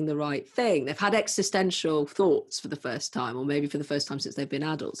I doing the right thing? They've had existential thoughts for the first time, or maybe for the first time since they've been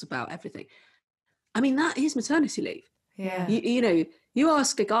adults, about everything. I mean, that is maternity leave. Yeah. You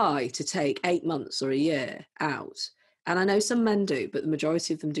ask a guy to take 8 months or a year out, and I know some men do, but the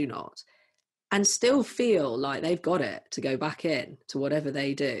majority of them do not, and still feel like they've got it to go back in to whatever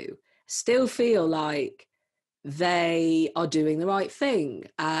they do, still feel like they are doing the right thing,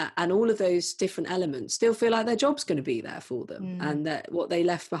 and all of those different elements, still feel like their job's going to be there for them, and that what they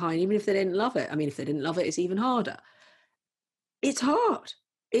left behind, even if they didn't love it, I mean, if they didn't love it, it's even harder. It's hard.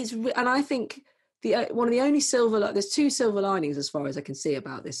 And I think one of the only there's two silver linings as far as I can see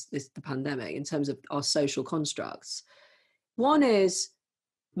about the pandemic in terms of our social constructs. One is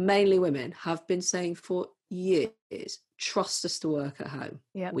mainly women have been saying for years, trust us to work at home.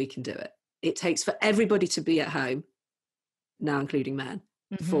 Yeah, we can do it. It takes for everybody to be at home, now including men,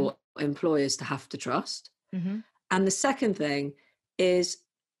 for employers to have to trust. And the second thing is,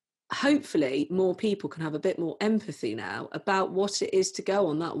 hopefully more people can have a bit more empathy now about what it is to go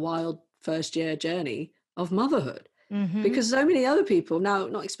on that wild first year journey of motherhood. Because so many other people now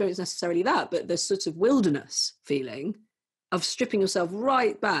not experience necessarily that, but the sort of wilderness feeling of stripping yourself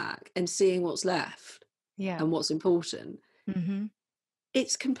right back and seeing what's left and what's important.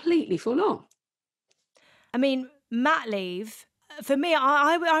 It's completely full on. I mean, mat leave, for me,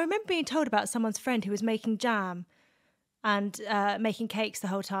 I remember being told about someone's friend who was making jam and making cakes the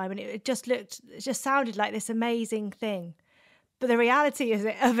whole time, and it just sounded like this amazing thing. But the reality of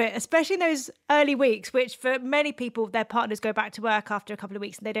it, especially in those early weeks, which for many people, their partners go back to work after a couple of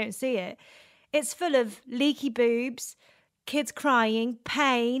weeks and they don't see it, it's full of leaky boobs, kids crying,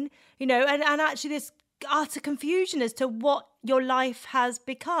 pain, and actually this utter confusion as to what your life has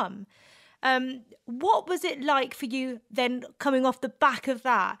become. What was it like for you then coming off the back of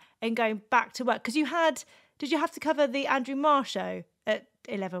that and going back to work? Because did you have to cover the Andrew Marr show at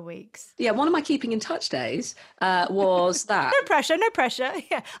 11 weeks? Yeah, one of my keeping in touch days was that. No pressure.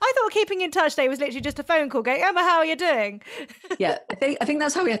 Yeah, I thought keeping in touch day was literally just a phone call going, Emma, how are you doing? Yeah, I think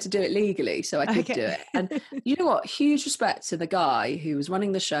that's how we had to do it legally, so I could do it. And you know what? Huge respect to the guy who was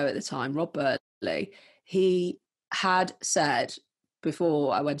running the show at the time, Rob Burley. He had said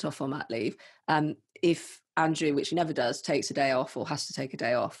before I went off on mat leave, if Andrew, which he never does, takes a day off or has to take a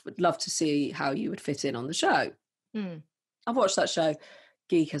day off, would love to see how you would fit in on the show. I've watched that show,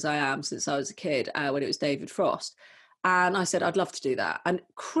 geek as I am, since I was a kid, when it was David Frost. And I said, I'd love to do that. And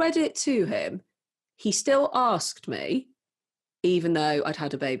credit to him, he still asked me, even though I'd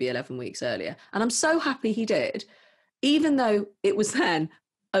had a baby 11 weeks earlier. And I'm so happy he did, even though it was then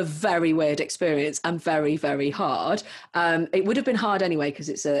a very weird experience and very, very hard. It would have been hard anyway, because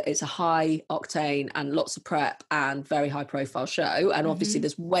it's a high octane and lots of prep and very high profile show. And obviously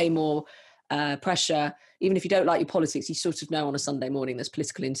there's way more pressure. Even if you don't like your politics, you sort of know on a Sunday morning there's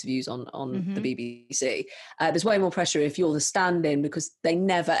political interviews on the BBC. There's way more pressure if you're the stand-in, because they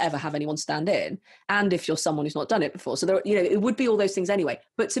never ever have anyone stand in, and if you're someone who's not done it before. So there, it would be all those things anyway.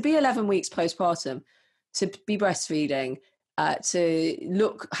 But to be 11 weeks postpartum, to be breastfeeding, to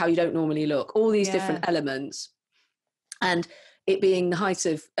look how you don't normally look, all these different elements, and it being the height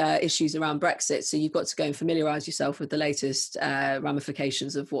of issues around Brexit, so you've got to go and familiarise yourself with the latest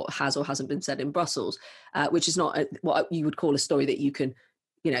ramifications of what has or hasn't been said in Brussels, which is not what you would call a story that you can,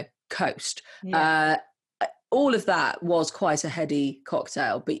 coast. All of that was quite a heady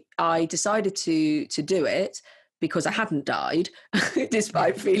cocktail, but I decided to do it because I hadn't died,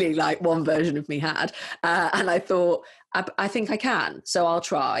 despite feeling like one version of me had. And I thought, I think I can, so I'll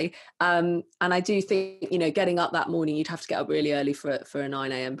try. And I do think, getting up that morning, you'd have to get up really early for a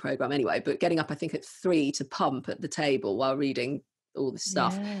 9 a.m. programme anyway, but getting up, I think, at 3 to pump at the table while reading all the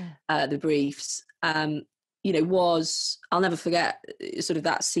stuff, the briefs, was, I'll never forget sort of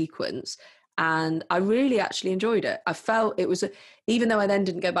that sequence. And I really actually enjoyed it. I felt it was, even though I then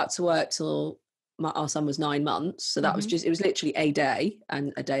didn't go back to work till our son was 9 months, so that was it was literally a day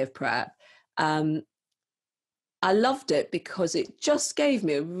and a day of prep. I loved it because it just gave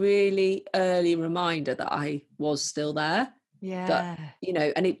me a really early reminder that I was still there. Yeah. That,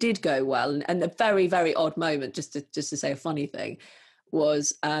 and it did go well. And a very, very odd moment, just to say a funny thing,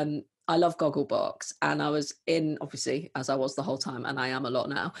 was I love Gogglebox, and I was in, obviously, as I was the whole time, and I am a lot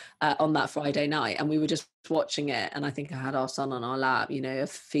now, on that Friday night, and we were just watching it, and I think I had our son on our lap,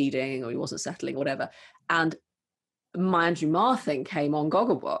 feeding, or he wasn't settling, whatever. And my Andrew Marr thing came on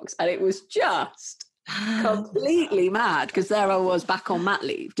Gogglebox, and it was just completely mad, because there I was back on mat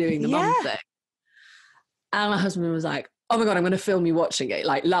leave doing the mum thing, and my husband was like, oh my God, I'm going to film you watching it,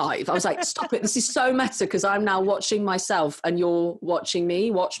 like, live. I was like, stop it, this is so meta, because I'm now watching myself and you're watching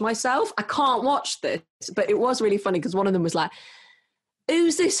me watch myself. I can't watch this. But it was really funny, because one of them was like,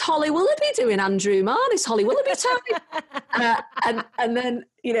 who's this Holly Willoughby doing Andrew Marr? Is Holly Willoughby telling? And then,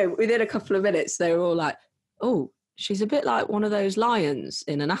 within a couple of minutes, they were all like, oh, she's a bit like one of those lions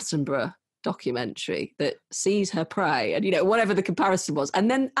in an Attenborough documentary that sees her prey, and whatever the comparison was.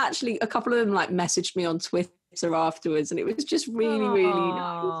 And then actually a couple of them messaged me on Twitter afterwards, and it was just really, really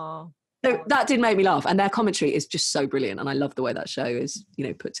nice. So that did make me laugh, and their commentary is just so brilliant, and I love the way that show is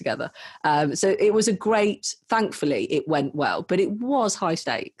put together. So it was a great, thankfully it went well, but it was high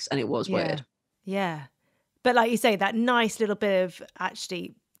stakes and it was weird. But like you say, that nice little bit of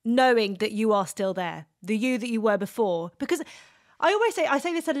actually knowing that you are still there, the you that you were before. Because I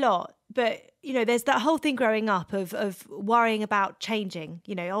say this a lot, but there's that whole thing growing up of worrying about changing.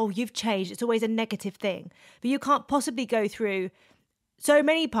 Oh, you've changed. It's always a negative thing. But you can't possibly go through so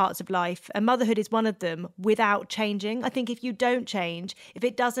many parts of life, and motherhood is one of them, without changing. I think if you don't change, if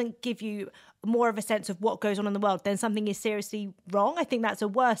it doesn't give you more of a sense of what goes on in the world, then something is seriously wrong. I think that's a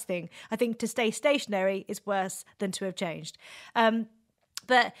worse thing. I think to stay stationary is worse than to have changed.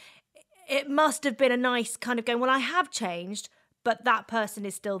 But it must have been a nice kind of going, well, I have changed, but that person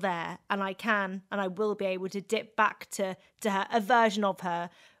is still there, and I can and I will be able to dip back to her, a version of her,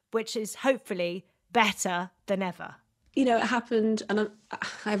 which is hopefully better than ever. It happened, and I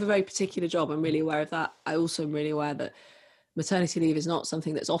have a very particular job. I'm really aware of that. I also am really aware that maternity leave is not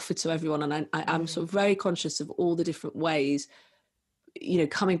something that's offered to everyone. And I'm sort of very conscious of all the different ways,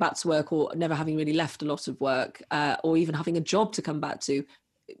 coming back to work or never having really left a lot of work, or even having a job to come back to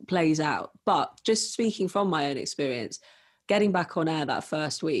plays out. But just speaking from my own experience, getting back on air that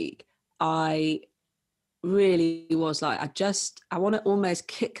first week, I really was like, I want to almost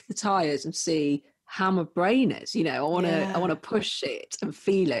kick the tires and see how my brain is. I want to push it and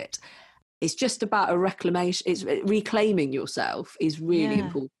feel it. It's just about a reclamation. It's reclaiming yourself is really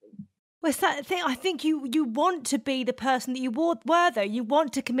important. Well, it's that thing. I think you want to be the person that you were, though. You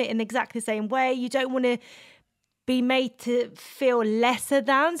want to commit in exactly the same way. You don't want to be made to feel lesser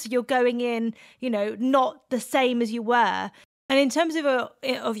than. So you're going in, not the same as you were. And in terms of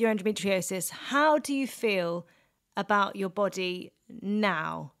your endometriosis, how do you feel about your body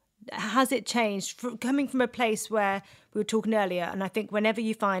now? Has it changed coming from a place where we were talking earlier? And I think whenever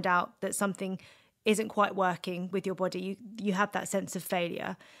you find out that something isn't quite working with your body, you have that sense of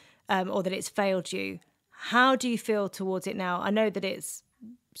failure, or that it's failed you. How do you feel towards it now? I know that it's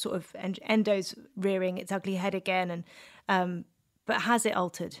sort of endo's rearing its ugly head again, but has it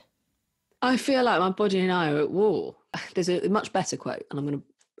altered? I feel like my body and I are at war. There's a much better quote, and I'm going to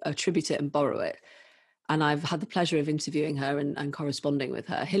attribute it and borrow it. And I've had the pleasure of interviewing her and corresponding with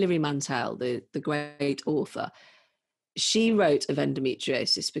her. Hilary Mantel, the great author, she wrote of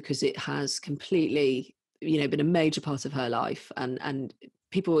endometriosis because it has completely, been a major part of her life. And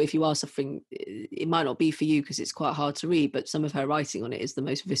people, if you are suffering, it might not be for you because it's quite hard to read, but some of her writing on it is the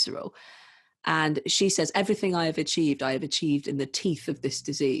most visceral. And she says, everything I have achieved in the teeth of this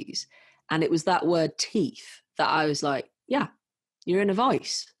disease. And it was that word teeth that I was like, yeah, you're in a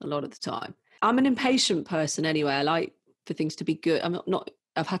vice a lot of the time. I'm an impatient person anyway. I like for things to be good.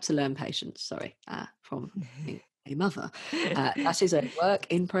 I've had to learn patience, from a mother. That is a work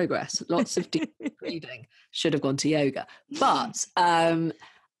in progress. Lots of deep breathing. Should have gone to yoga. But I'm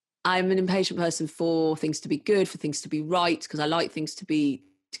an impatient person for things to be good, for things to be right, because I like things to be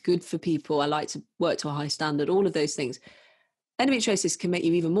good for people. I like to work to a high standard, all of those things. Endometriosis can make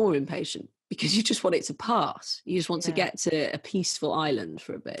you even more impatient because you just want it to pass. You just want to get to a peaceful island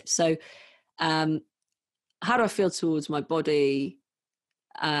for a bit. So how do I feel towards my body?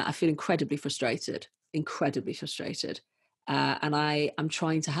 I feel incredibly frustrated. And I'm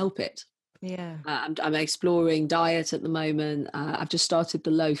trying to help it. Yeah. I'm exploring diet at the moment. I've just started the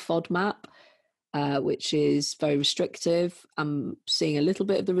low FODMAP, which is very restrictive. I'm seeing a little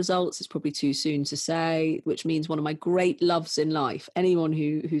bit of the results. It's probably too soon to say, which means one of my great loves in life, anyone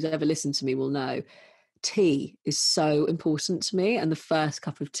who's ever listened to me will know, tea is so important to me. And the first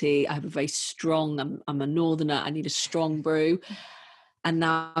cup of tea, I have a very strong, I'm a northerner, I need a strong brew. And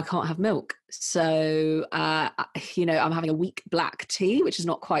now I can't have milk. So, I'm having a weak black tea, which is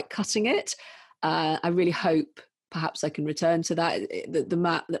not quite cutting it. I really hope perhaps I can return to that.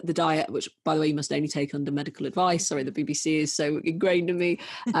 The diet, which, by the way, you must only take under medical advice. Sorry, the BBC is so ingrained in me,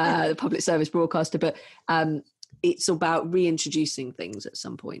 the public service broadcaster. But it's about reintroducing things at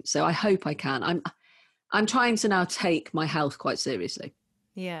some point. So I hope I can. I'm trying to now take my health quite seriously.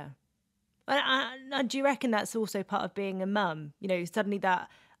 Yeah. And do you reckon that's also part of being a mum? Suddenly that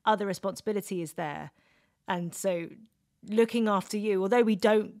other responsibility is there. And so looking after you, although we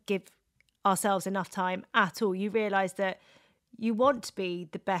don't give ourselves enough time at all, you realise that you want to be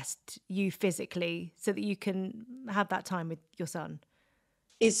the best you physically so that you can have that time with your son.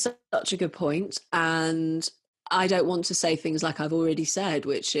 It's such a good point. And I don't want to say things like I've already said,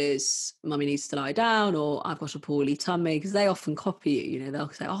 which is mummy needs to lie down or I've got a poorly tummy, because they often copy you, they'll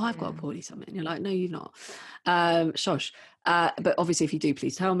say, oh, I've got a poorly tummy. And you're like, no, you've not. Shush. But obviously if you do,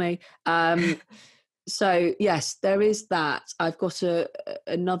 please tell me. So yes, there is that. I've got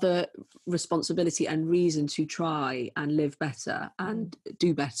another responsibility and reason to try and live better and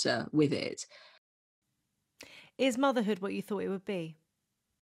do better with it. Is motherhood what you thought it would be?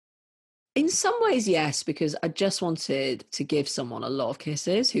 In some ways, yes, because I just wanted to give someone a lot of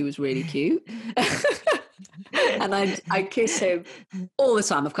kisses who was really cute. And I kiss him all the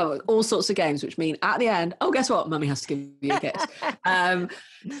time. I've come up with all sorts of games, which mean at the end, oh, guess what? Mummy has to give you a kiss.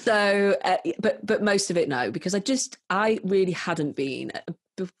 But most of it, no, because I really hadn't been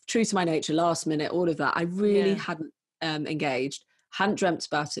true to my nature, last minute, all of that. I really hadn't engaged, hadn't dreamt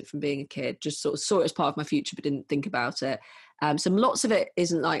about it from being a kid, just sort of saw it as part of my future, but didn't think about it. So lots of it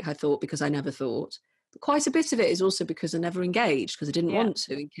isn't like I thought because I never thought. But quite a bit of it is also because I never engaged because I didn't want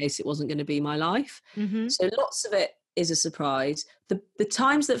to in case it wasn't going to be my life. Mm-hmm. So lots of it is a surprise. The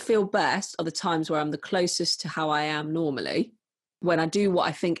times that feel best are the times where I'm the closest to how I am normally, when I do what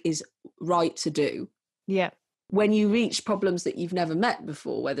I think is right to do. Yeah. When you reach problems that you've never met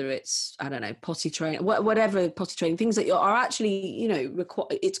before, whether it's, I don't know, potty training, whatever potty training, things that are actually,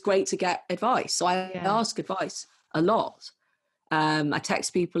 it's great to get advice. So I ask advice a lot. I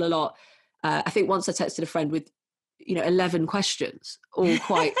text people a lot. I think once I texted a friend with, 11 questions, all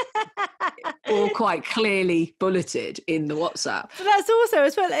quite clearly bulleted in the WhatsApp. But that's also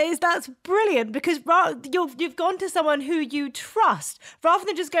as well that's brilliant because you've gone to someone who you trust rather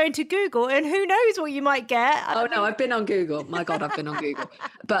than just going to Google and who knows what you might get. Oh no, I've been on Google. My God, I've been on Google.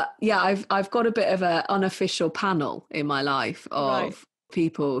 But yeah, I've got a bit of an unofficial panel in my life of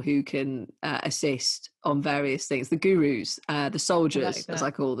people who can assist on various things. The gurus, the soldiers, as I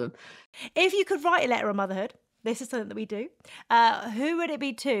call them. If you could write a letter on motherhood, this is something that we do. Who would it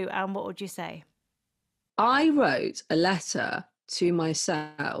be to and what would you say? I wrote a letter to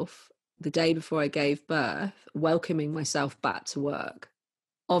myself the day before I gave birth, welcoming myself back to work,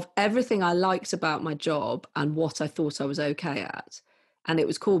 of everything I liked about my job and what I thought I was okay at. And it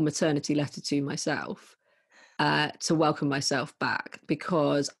was called Maternity Letter to Myself, to welcome myself back,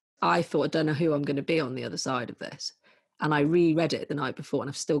 because I thought, I don't know who I'm going to be on the other side of this. And I reread it the night before and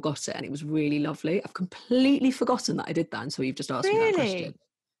I've still got it. And it was really lovely. I've completely forgotten that I did that until you've just asked me that question.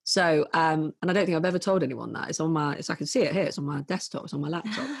 So, and I don't think I've ever told anyone that. I can see it here. It's on my desktop. It's on my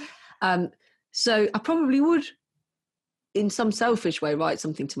laptop. So I probably would, in some selfish way, write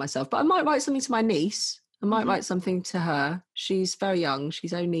something to myself. But I might write something to my niece. I might write something to her. She's very young.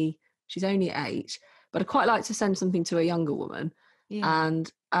 She's only 8. But I'd quite like to send something to a younger woman. Yeah.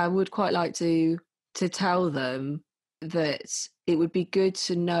 And I would quite like to tell them that it would be good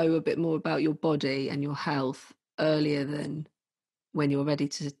to know a bit more about your body and your health earlier than when you're ready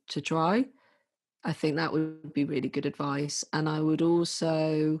to try. I think that would be really good advice. And I would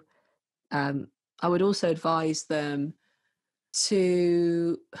also advise them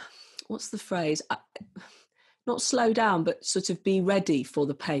to, what's the phrase? Not slow down, but sort of be ready for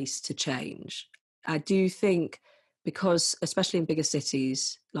the pace to change. I do think, because especially in bigger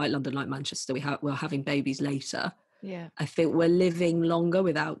cities like London, like Manchester, we're having babies later. Yeah, I think we're living longer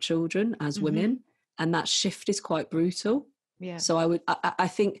without children as women, and that shift is quite brutal. Yeah. So I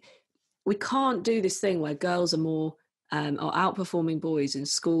think we can't do this thing where girls are more are outperforming boys in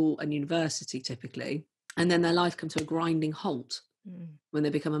school and university typically, and then their life comes to a grinding halt when they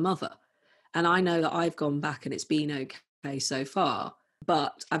become a mother. And I know that I've gone back and it's been okay so far,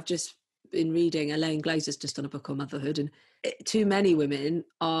 but I've just been reading, Elaine Glazer's just done a book on motherhood, and too many women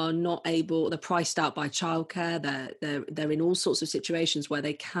are not able, they're priced out by childcare, they're in all sorts of situations where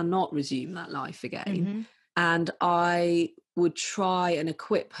they cannot resume that life again. And I would try and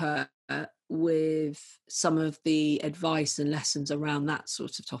equip her with some of the advice and lessons around that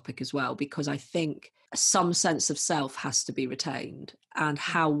sort of topic as well, because I think some sense of self has to be retained, and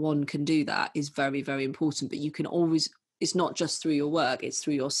how one can do that is very, very important. But you can always, it's not just through your work, it's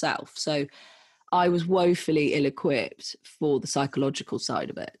through yourself. So I was woefully ill-equipped for the psychological side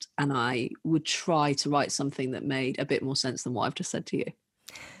of it, and I would try to write something that made a bit more sense than what I've just said to you.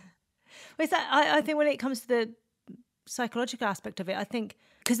 Well, I think when it comes to the psychological aspect of it, I think,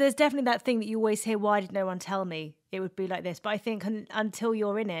 because there's definitely that thing that you always hear, why did no one tell me it would be like this? But I think until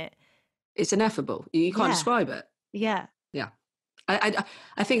you're in it, it's ineffable. You can't describe it. Yeah. Yeah. I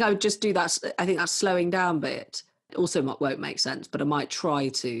think I would just do that. I think that slowing down bit also won't make sense, but I might try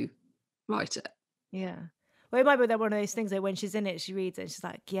to write it. Yeah. Well, it might be that one of those things that when she's in it, she reads it and she's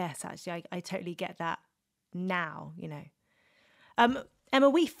like, yes, actually, I totally get that now, you know. Emma,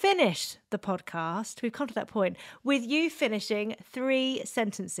 we finished the podcast, we've come to that point, with you finishing 3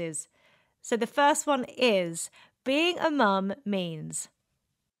 sentences. So the first one is, being a mum means...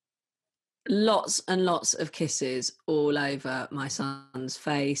 lots and lots of kisses all over my son's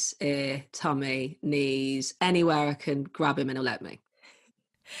face, ear, tummy, knees, anywhere I can grab him and he'll let me.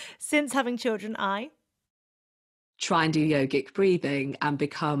 Since having children, I try and do yogic breathing and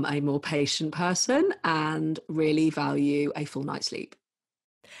become a more patient person and really value a full night's sleep.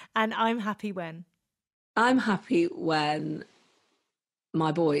 And I'm happy when? I'm happy when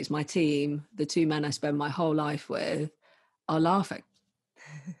my boys, my team, the two men I spend my whole life with, are laughing.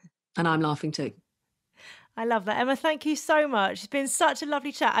 And I'm laughing too. I love that. Emma, thank you so much. It's been such a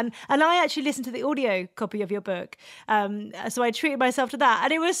lovely chat. And I actually listened to the audio copy of your book. So I treated myself to that.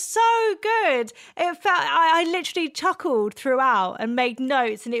 And it was so good. It felt, I literally chuckled throughout and made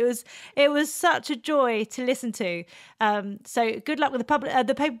notes. And it was such a joy to listen to. So good luck with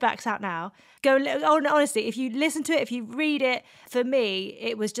the paperback's out now. Honestly, if you listen to it, if you read it, for me,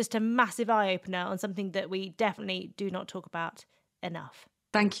 it was just a massive eye-opener on something that we definitely do not talk about enough.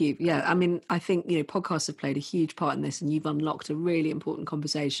 Thank you. Yeah, I mean, I think, podcasts have played a huge part in this, and you've unlocked a really important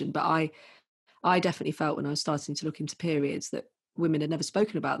conversation. But I definitely felt when I was starting to look into periods that women had never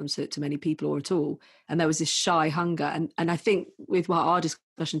spoken about them to many people or at all. And there was this shy hunger. And I think with our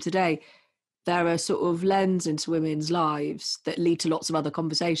discussion today, there are sort of lens into women's lives that lead to lots of other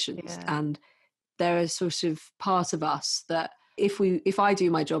conversations. Yeah. And there are sort of part of us that if I do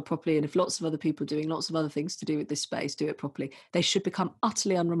my job properly, and if lots of other people doing lots of other things to do with this space do it properly, they should become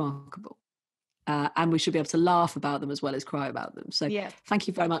utterly unremarkable. And we should be able to laugh about them as well as cry about them. So Thank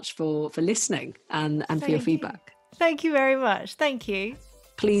you very much for listening and for your feedback. Thank you very much. Thank you.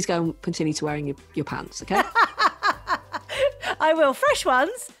 Please go and continue to wearing your pants, okay? I will. Fresh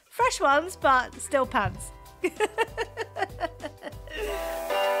ones, but still pants.